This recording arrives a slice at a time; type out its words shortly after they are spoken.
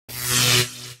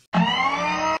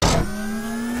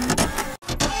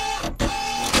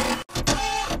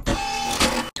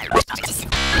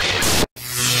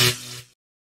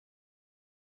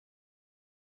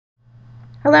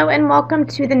Hello and welcome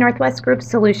to the Northwest Group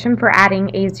solution for adding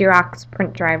a Xerox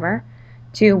print driver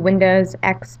to Windows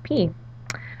XP.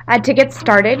 To get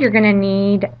started, you're going to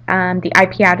need the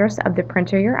IP address of the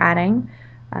printer you're adding,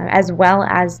 as well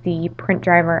as the print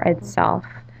driver itself.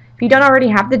 If you don't already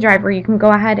have the driver, you can go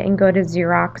ahead and go to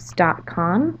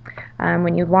Xerox.com.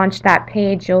 When you launch that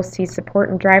page, you'll see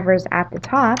support and drivers at the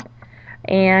top,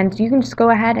 and you can just go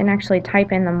ahead and actually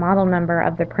type in the model number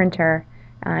of the printer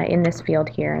in this field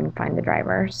here and find the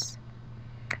drivers.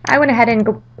 I went ahead and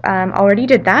already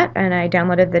did that, and I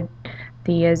downloaded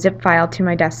the zip file to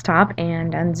my desktop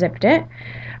and unzipped it.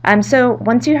 So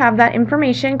once you have that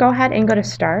information, go ahead and go to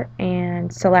Start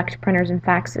and select Printers and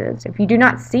Faxes. If you do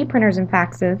not see Printers and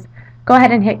Faxes, go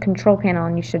ahead and hit Control Panel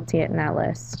and you should see it in that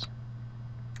list.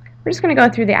 We're just going to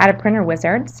go through the Add a Printer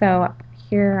wizard. So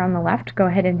here on the left, go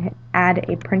ahead and hit Add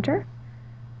a Printer.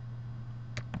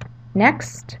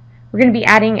 Next, we're going to be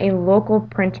adding a local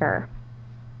printer.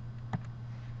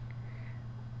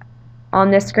 On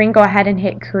this screen, go ahead and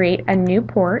hit Create a New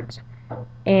Port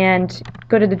and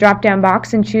go to the drop-down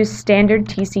box and choose Standard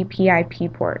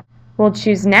TCP/IP port. We'll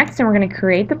choose Next, and we're going to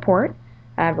create the port.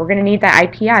 We're going to need the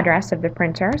IP address of the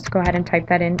printer, so go ahead and type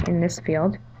that in this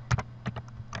field.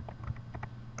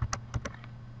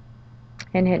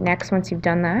 And hit Next once you've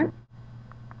done that.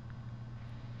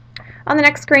 On the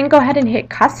next screen, go ahead and hit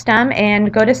Custom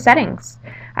and go to Settings.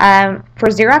 For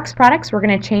Xerox products, we're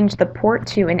going to change the port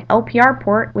to an LPR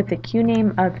port with the queue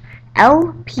name of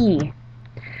LP.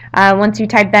 Once you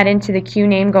type that into the queue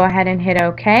name, go ahead and hit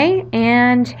OK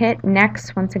and hit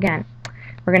Next once again.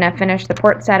 We're going to finish the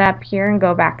port setup here and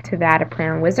go back to the Add a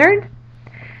Printer wizard.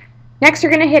 Next,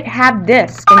 you're going to hit Have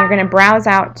Disk, and you're going to browse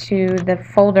out to the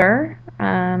folder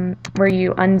where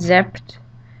you unzipped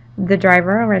the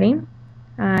driver already.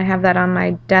 I have that on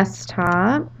my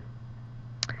desktop,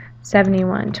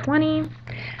 7120.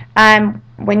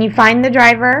 When you find the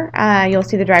driver, you'll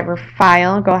see the driver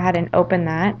file. Go ahead and open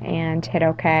that and hit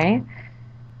OK.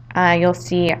 You'll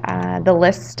see the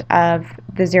list of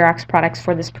the Xerox products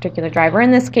for this particular driver. In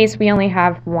this case, we only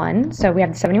have one, so we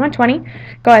have the 7120.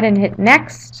 Go ahead and hit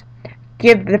Next.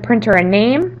 Give the printer a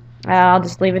name. I'll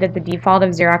just leave it at the default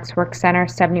of Xerox Work Center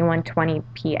 7120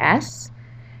 PS.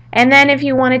 And then if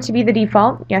you want it to be the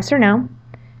default, yes or no,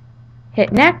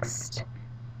 hit Next.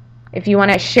 If you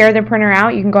want to share the printer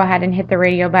out, you can go ahead and hit the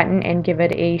radio button and give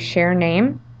it a share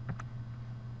name.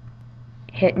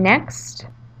 Hit Next.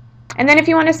 And then if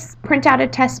you want to print out a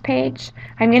test page,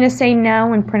 I'm going to say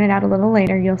no and print it out a little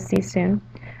later, you'll see soon.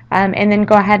 And then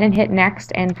go ahead and hit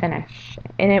Next and Finish.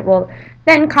 And it will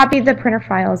then copy the printer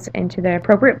files into the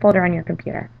appropriate folder on your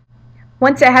computer.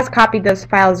 Once it has copied those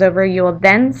files over, you will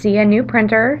then see a new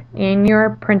printer in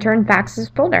your Printer and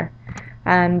Faxes folder.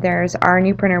 There's our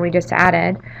new printer we just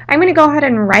added. I'm going to go ahead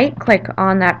and right-click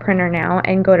on that printer now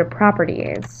and go to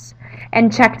Properties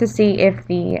and check to see if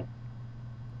the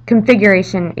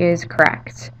configuration is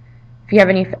correct. If you have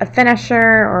a finisher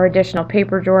or additional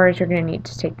paper drawers, you're going to need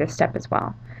to take this step as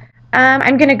well.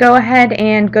 I'm going to go ahead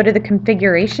and go to the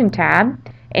Configuration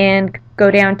tab and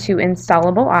go down to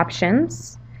Installable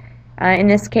Options. In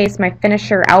this case, my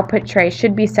finisher output tray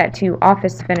should be set to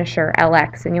Office Finisher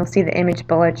LX, and you'll see the image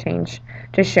below change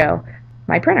to show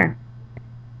my printer.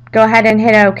 Go ahead and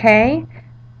hit OK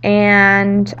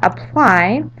and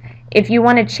Apply. If you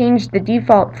want to change the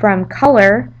default from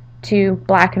color to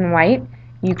black and white,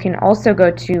 you can also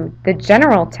go to the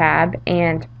General tab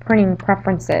and Printing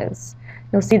Preferences.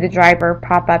 You'll see the driver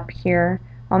pop up here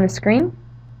on the screen.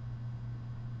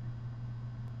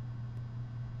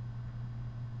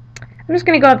 I'm just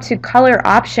going to go up to Color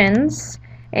Options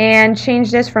and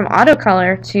change this from auto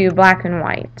color to black and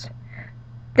white.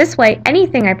 This way,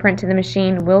 anything I print to the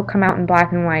machine will come out in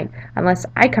black and white unless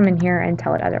I come in here and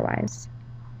tell it otherwise.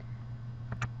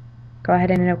 Go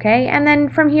ahead and hit OK, and then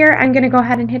from here I'm going to go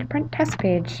ahead and hit a print test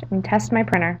page and test my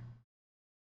printer.